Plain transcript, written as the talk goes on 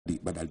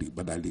ba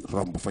daal di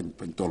romb fañ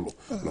toll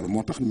loolu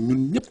moo tax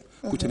ñun ñëpp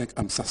ku ci nekk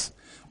am sas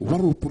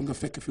warul pour nga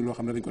fekk fi loo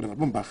xam ne dañ ko defar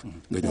ba mu baax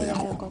nga ñëw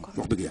yàqu ko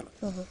wax dëgg yàlla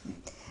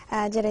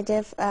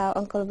jërëjëf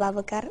oncle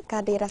Babacar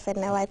kàddu yi rafet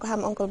na waaye ko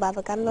xam oncle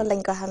Babacar loolu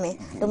lañ ko xamee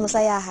du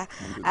musa yaaxa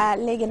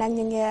léegi nag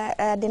ñu ngi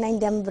dinañ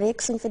dem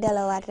break suñ fi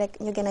delluwaat rek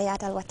ñu gën a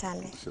yaatal waxtaan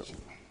bi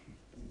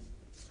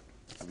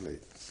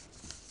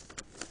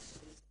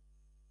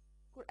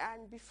Quran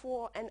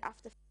before and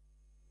after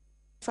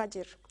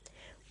Fajr.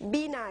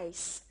 Be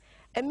nice.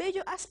 A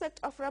major aspect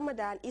of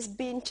Ramadan is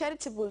being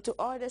charitable to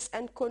others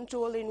and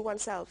controlling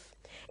oneself.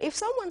 If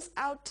someone's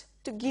out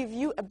to give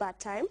you a bad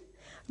time,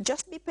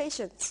 just be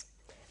patient.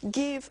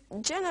 Give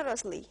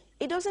generously.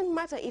 It doesn't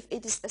matter if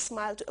it is a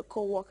smile to a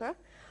co-worker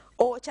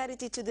or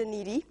charity to the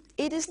needy.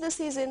 It is the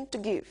season to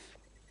give.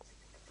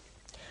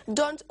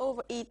 Don't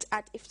overeat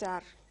at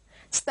iftar.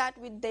 Start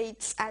with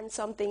dates and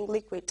something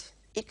liquid.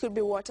 It could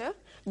be water,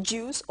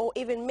 juice, or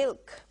even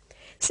milk.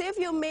 Save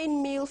your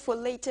main meal for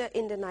later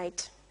in the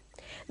night.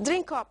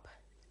 Drink up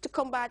to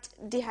combat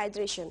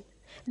dehydration.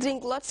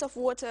 Drink lots of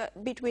water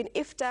between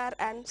iftar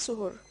and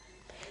suhoor.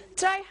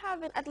 Try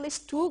having at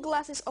least 2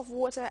 glasses of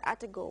water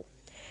at a go.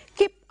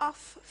 Keep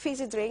off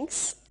fizzy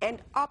drinks and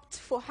opt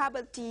for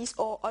herbal teas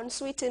or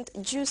unsweetened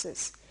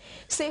juices.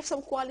 Save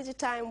some quality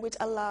time with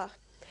Allah.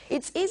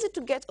 It's easy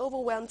to get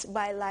overwhelmed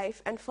by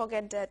life and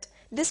forget that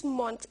this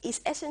month is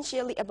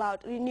essentially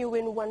about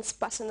renewing one's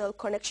personal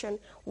connection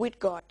with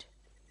God.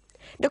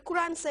 The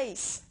Quran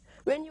says,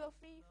 when you are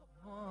free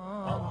from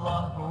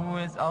Allah who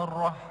is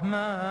Ar-Rahman,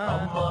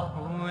 Allah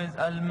who is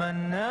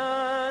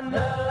Al-Mannan,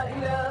 La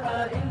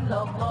ilaha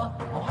illallah,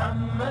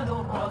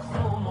 Muhammadur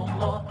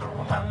Rasulullah,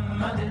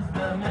 Muhammad is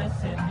the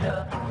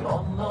messenger,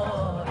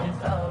 Allah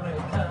is our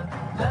return,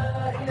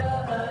 La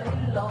ilaha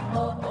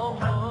illallah,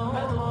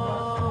 Muhammadur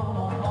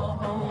Rasulullah,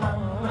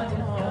 Muhammad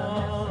is the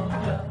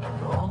messenger,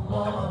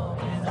 Allah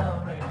is our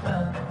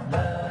return,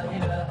 La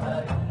ilaha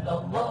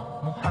illallah,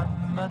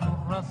 Muhammadur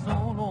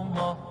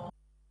Rasulullah.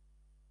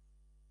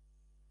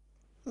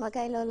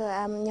 Magay loolu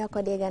ñoo ko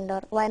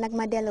déggandoor waaye nag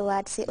ma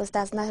delluwaat si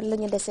oustaz ndax lu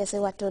ñu desee si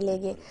waxtu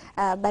léegi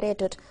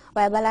bareetut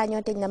waaye balaa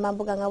ñoo tëj na ma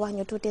bëgg nga wax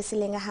ñu tuuti si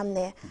li nga xam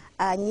ne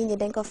ñi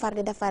dañ ko far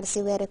di defar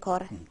si weeri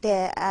koor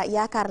te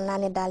yaakaar naa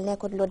ne daal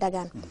nekkut lu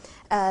dagaan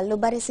lu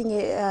bari si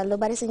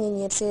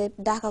ñi si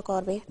daaka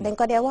koor bi dañ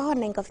ko dee waxoon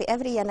nañ ko fi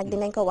every year nag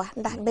dinañ ko wax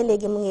ndax ba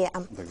léegi mu ngi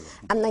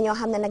am na ñoo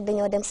xam ne nag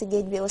dañoo dem si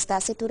géej bi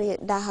oustaz si turi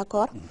daaka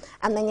koor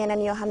am na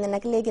ñeneen yoo xam ne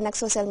nag léegi nag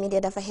social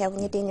media dafa xew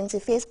ñi ñu ngi si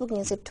Facebook ñu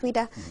ngi si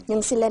Twitter ñu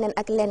ngi si leneen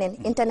ak leneen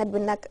internet bi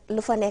nag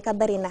lu fa nekk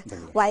bari na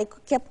waaye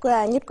képp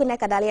nit ku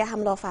nekk daal yaa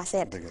xam loo faa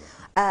seet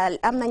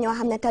am na ñoo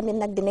xam ne tamit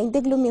nag dinañ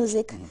déglu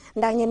musique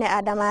ndax ñu ne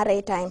dama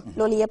rey time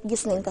loolu yëpp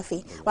gis nañ ko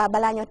fii waaw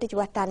balaa ñoo tëj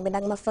waxtaan bi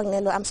nag ma foog ne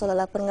lu am solo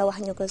la pour nga wax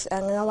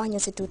ñu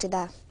si tuuti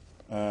daal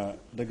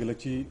dëgg la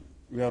ci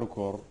weeru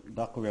koor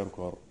dàq weeru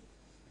koor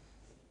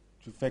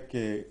su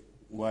fekkee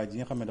waa ji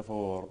nga xam ne dafa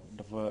woor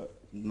dafa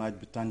naaj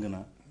bi tàng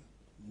na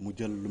mu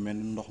jël lu mel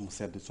ni ndox mu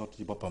sedd sotti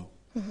ci boppam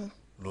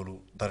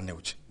loolu dara newu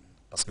ci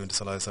parce que yonent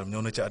sallallahu alayhi wasallam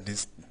ñëw na ci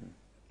hadiis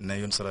ne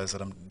yonent sallallahu alayhi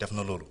wasallam def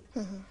na loolu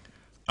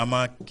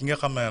ama ki nga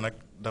xam ne nag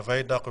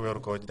dafay dàq weeru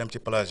koor dem ci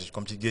plage yi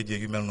comme ci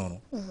géej yu mel noonu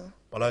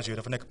plage yooyu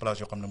dafa nekk plage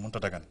yoo xam ne mënut a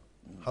dagan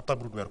xataa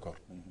bu dul weeru koor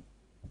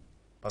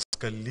parce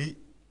que li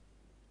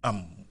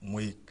am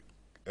muy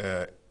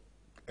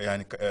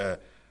yaani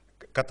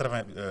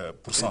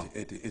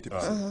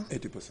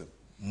 80%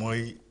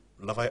 mooy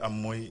la fay am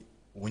mooy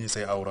wuñu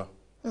say awra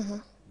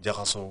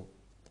jaxasoo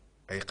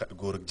ay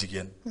góor ak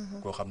jigéen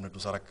koo xam ne du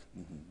sa rak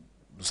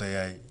du sa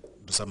yaay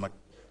du sa mag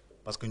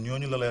parce que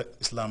ñooñu la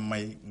islam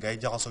may ngay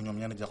jaxasoo ñoom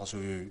ñenn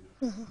jaxasoo yooyu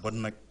bon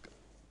nag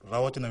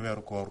rawatina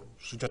weeru koor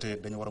su jotee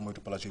dañu war a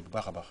moytu place yi bu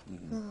baax a baax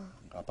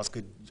waaw parce que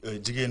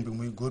jigéen bi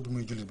muy góor bi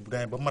muy jullit bi bu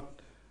demee ba mat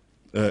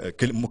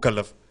mu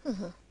kallaf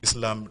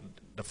islam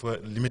dafa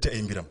limité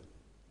ay mbiram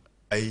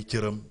ay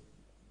cëram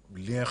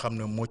li nga xam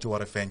ne moo ci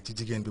war a feeñ ci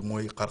jigéen bi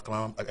mooy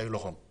xarxaramam ak ay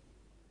loxoom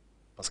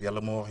parce que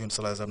yàlla moo wax yun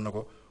sallallahu alayhi wasallam ne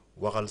ko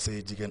waxal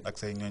say jigéen ak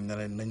say ñooñ ne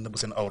leen nañ nëbb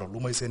seen awra lu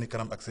may seeni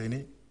kanam ak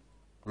seeni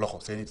loxo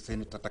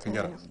seeni takk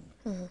njara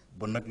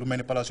bon nag lu mel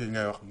ni place yooyu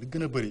ngay wax li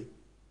gën a bëri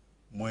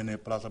mooy ne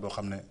place la boo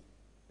xam ne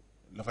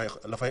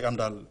la fay am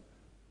daal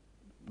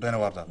doy na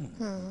waar daal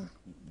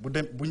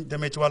buñ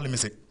demee ci wàllu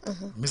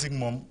musique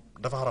moom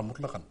dafa xaram mut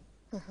la xan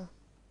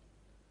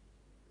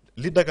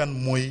li dagan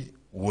mooy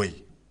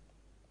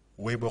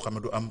woy boo xam ne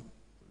du am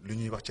lu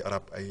ñuy wax ci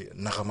arab ay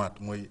naxamaat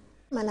mooy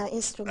maanaam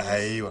instrument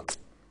aywa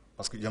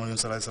parce que jamono yoon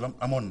sallallahu alayhi wasallam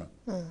amoon na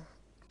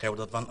xew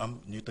dafa am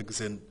ñuy tëgg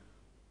seen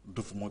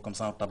duf mooy comme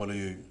ça tabala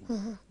yooyu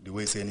di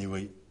woy seeni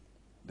woy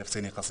def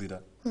seeni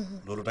xasida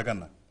loolu dagan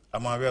na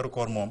amaa weeru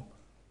koor moom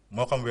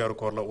moo xam weeru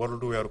koor la wala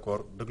du weeru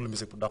koor dëglu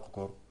musique bu dàq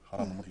koor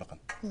xaram na mutlaqan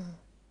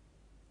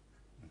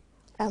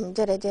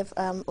jërëjëf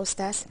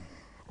oustaz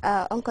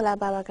oncle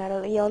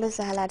Babacar yow lu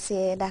sa xalaat si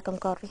dàqam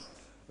koor bi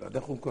waaw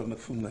dàqum koor nag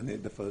fu mu ne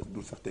dafa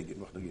dul sax teggin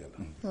wax dëgg yàlla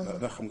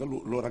ndax xam nga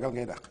loo ragal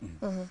ngay dàq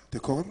te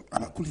koor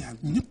ala kul yaal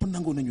ñëpp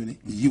nangoo nañu ne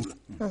yiw la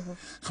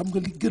xam nga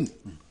li gën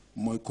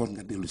mooy koor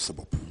nga dellu si sa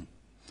bopp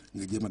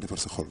nga jéem a defar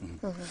sa xol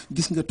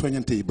gis nga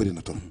tooñante yi bëri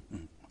na ton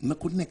na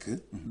ku nekk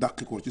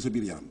dàqi ko ci sa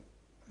biir yaram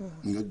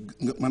nga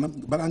maanaam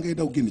balaa ngay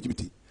daw génn ci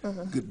biti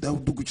nga daw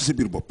dugg ci sa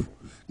biir bopp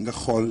nga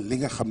xool li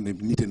nga xam ne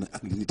nite na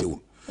ak li nitewul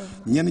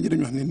ñenn ñi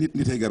dañu wax ne nit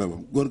nitee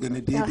garabam góor ga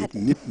ne déedéet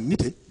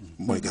nite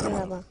mooy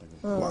garabam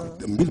waaw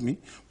mbir mi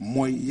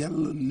mooy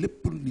yàlla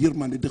lépp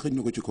yërmande dëxëñ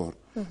na ko ci koor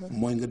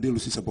mooy nga dellu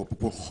si sa bopp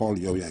pour xool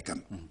yow yaay kan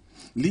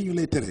lii ñu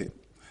lay teree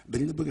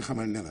dañ la bëgg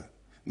xamal ne la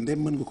ndem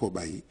mën nga koo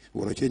bàyyi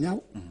waroo cee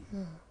ñaaw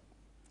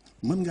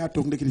mën ngaa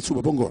toog ndekki di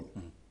suba ba ngoon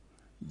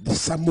di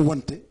sàmm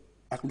wante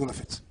ak lu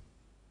rafet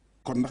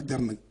kon ndax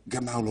jar na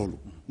gannaaw loolu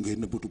ngay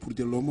nëbbatu pour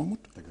jël loo moomut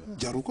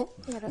jaru ko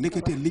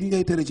nekkete liñ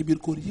ngay tere ci biir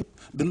koor yëpp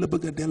dañ la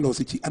bëgg a delloo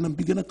si ci anam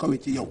bi gën a kawe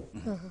ci yow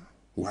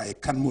waaye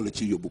kan moo la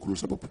ciy yóbbu ku dul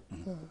sa bopp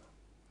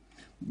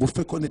bu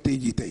fekkoon ne tey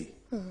jii tey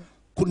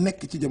ku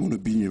nekk ci jamono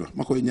bii ñuy wax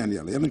ma koy ñaan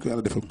yàlla yal nañu ko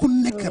yàlla defal ku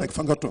nekk rek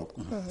fa nga toog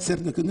seet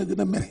nga ko nga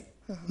gën a mere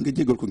nga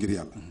jégal ko ngir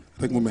yàlla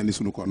rek mu mel ni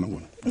sunu koor nangu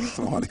na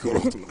salaamaaleykum wa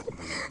rahmatullah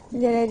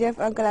jërëjëf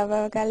oncle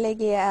Ababacar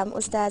léegi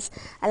oustaz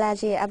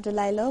Alhaji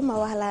Abdoulaye Lo ma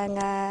wax la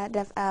nga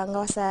def nga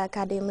wax sa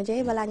kàddu yu mujj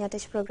balaa ñoo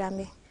tëj programme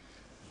bi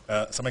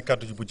samay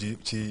kàddu yu mujj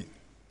ci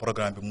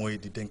programme bi mooy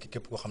di dénk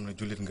képp koo xam ne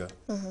jullit nga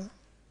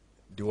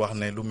di wax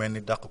ne lu mel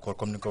ni dàq koor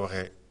comme ni nga ko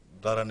waxee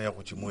dara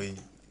neexu ci mooy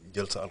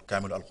jël sa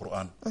kaamilu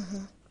alquran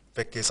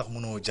fekkee sax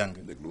mënoo jàng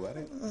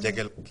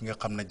jegeel ki nga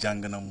xam ne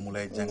jàng na mu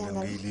lay jàngal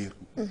ngay liir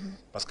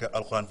parce que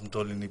alxuraan fu mu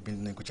toll nii bind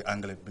nañ ko ci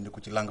anglais bind ko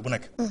ci langue bu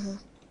nekk bu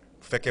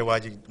fekkee waa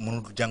ji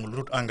mënul jàng lu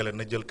dul anglais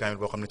na jël kaamil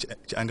boo xam ne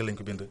ci anglais lañ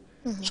ko bind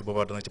su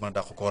boobaa dana ci mën a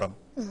dàq kooram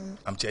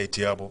am ci ay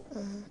tiyaabo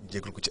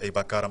jéglu ko ci ay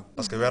bàkkaaram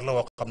parce que weer la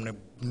woo xam ne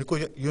ni ko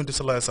yonent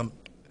sallallahu alayhi wasallam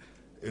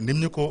nim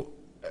ñu ko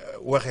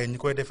waxee ñi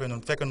koy defee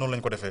noonu fekk noonu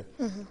lañ ko defee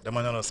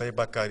dama ne la say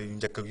bàkkaar yi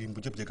njëkk ak yu bu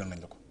jëpp jégal nañ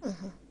la ko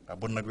waaw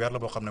bon nag weer la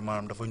boo xam ne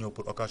maanaam dafa ñëw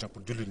pour occasion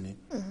pour jullit ñi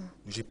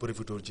ñu si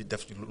profité ci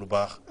def ci lu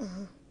baax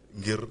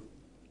ngir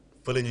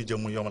fa la ñuy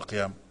jëm muy yomal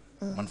xiyaam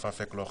man faa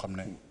fekk loo xam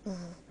ne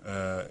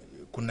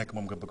ku nekk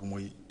moom nga bëgg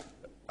muy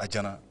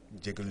ajana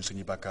jégal ñu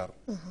suñuy bàkkaar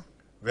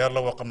weer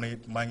la boo xam ne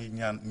it maa ngi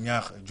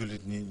ñaax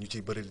jullit ñi ñu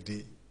ciy bëri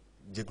di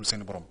jégul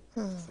seen borom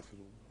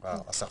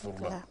waaw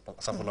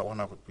astaghfirullah wax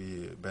naa ko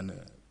fi benn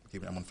kii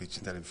bi amoon fii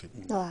ci télé bi fii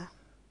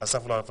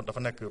astaghfirullah dafa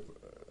nekk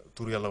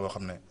tur yàlla boo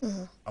xam ne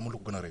amul lu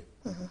ko gën a rëy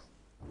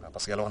waaw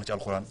parce que yàlla wax na ci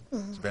alquran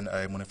ci benn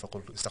aaya mu ne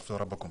faqul istaghfiru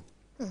rabbakum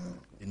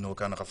innahu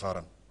kaana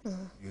ghaffaran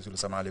yursilu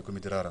sama aleykum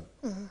idraaran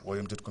wa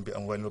yumdidkum bi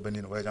amwaalin wa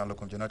baniin wa yaj'al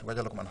lakum jannatin wa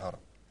yaj'al lakum anhaara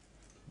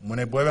mu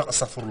ne booy wax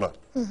astaghfirullah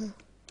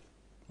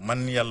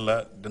man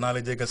yàlla danaa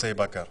la jéggal say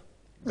bàkkaar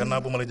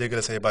gannaaw bu ma la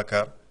jéggalee say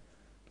bàkkaar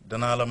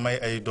danaa la may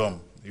ay doom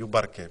yu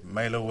barke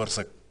may la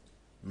wërsëg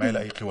may la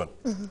ay xiwal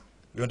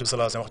yonent bi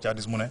sallallahu alayhi wasallam wax ci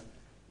hadiis mu ne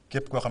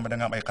képp koo xam ne da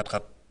nga am ay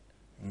xat-xat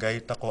ngay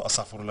taqoo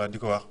astaghfirullah di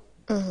ko wax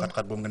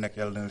xat-xat boobu nga nekk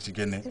yàlla dana ci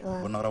génne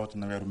ba nag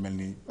rawatina weeru mel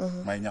nii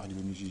may ñaax ji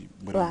ñu ci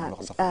bëri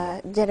loxo sax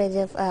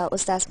jërëjëf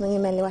oustaz mu ngi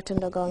mel ni waxtu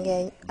ndogoo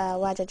ngeen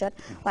waaj a jot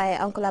waaye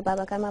oncle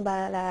Ababacar ma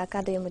ba la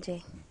kàddu yu mujj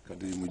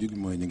gi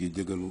mooy ñu ngi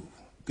jégalu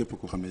képp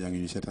koo xam ne yaa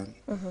ngi ñu seetaan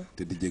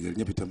te di jégal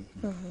ñëpp itam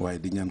waaye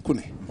di ñaan ku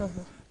ne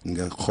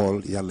nga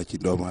xool yàlla ci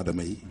doomu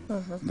aadama yi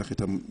ndax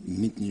itam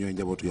nit ñi ñooy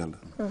njabootu yàlla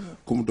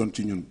ku mu doon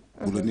ci ñun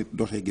bu la nit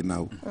doxee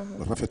ginnaaw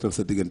rafetal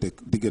sa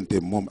diggante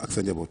moom ak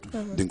sa njaboot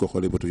di nga ko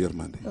xoolee bëtu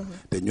yërmande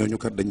te ñooñu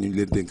kat dañ ñu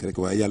leen dénk rek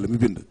waaye yàlla mi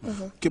bind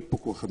képp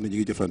koo xam ne ñu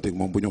ngi jëflanteeg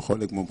moom bu ñu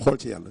xoolee ak moom xool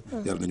ci yàlla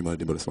nañu mën a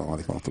dimbali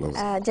salaamaaleykum wa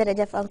rahmatulah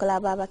jërëjëf oncle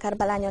Ababacar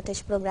balaa ñoo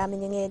tëj programme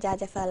bi ñu ngi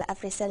jaajëfal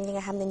Africell ñi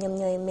nga xam ne ñoom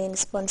ñooy main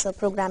sponsor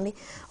programme bi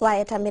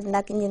waaye tamit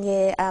nag ñu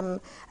ngi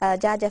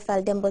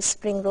jaajëfal Dembo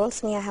Spring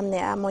Rolls ñi nga xam ne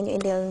moo ñu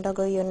indil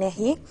ndogu yu neex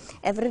yi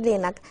everyday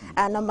nag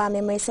nomba mi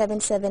mooy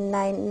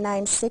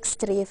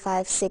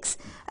 77996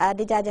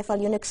 di jaajëfal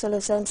Unique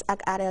Solutions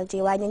ak RLG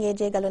waaye ñu ngi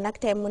jégalu nag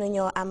te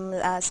mënuñoo am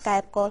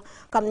Skype call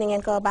comme ni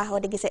ngeen ko baaxoo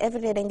di gisee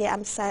everyday dañ di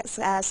am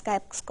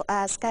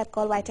Skype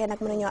call waaye tey nag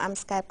mënuñoo am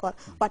Skype call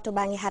waxtu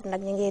baa ngi xat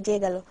nag ñu ngi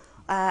jégalu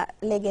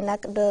léegi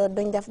nag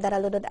duñ def dara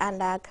lu dul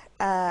ànd ak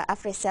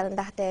Africell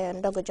ndaxte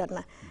ndogu jot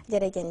na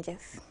jërëjëf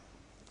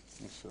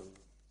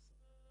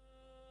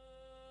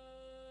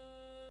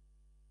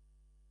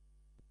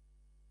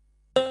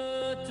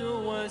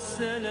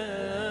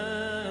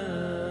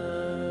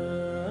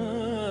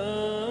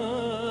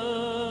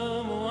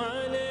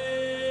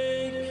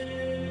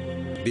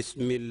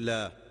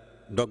bismillah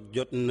dog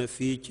jot na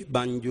fii ci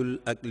Banjul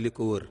ak li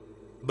ko wër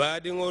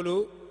baadiŋolu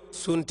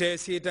sunte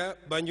siita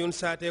Banjul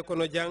saate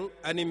kono jang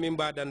ani min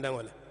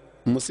mbadandaŋo la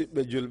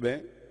musidɓe julɓe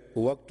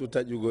waktu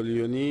taƴugol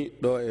yoni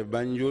ɗo e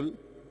Banjul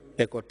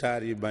e ko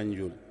taari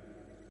Banjul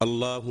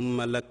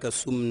allahumma laka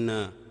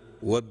sumna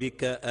wa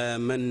bika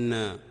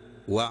amanna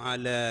wa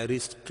ala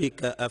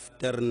risqika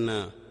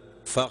aftarna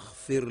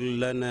faghfir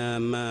lana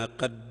ma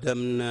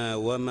qaddamna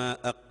wa ma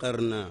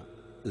aqarna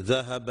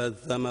dhahaba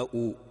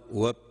dhama'u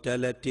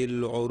وابتلت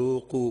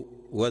العروق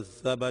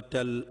وثبت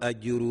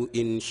الأجر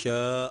إن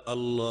شاء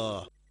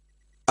الله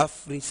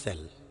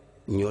Africell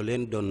ñoo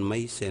leen doon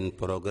may seen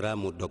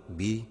programme dog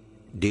bi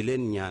di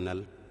leen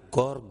ñaanal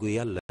koor gu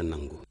Yàlla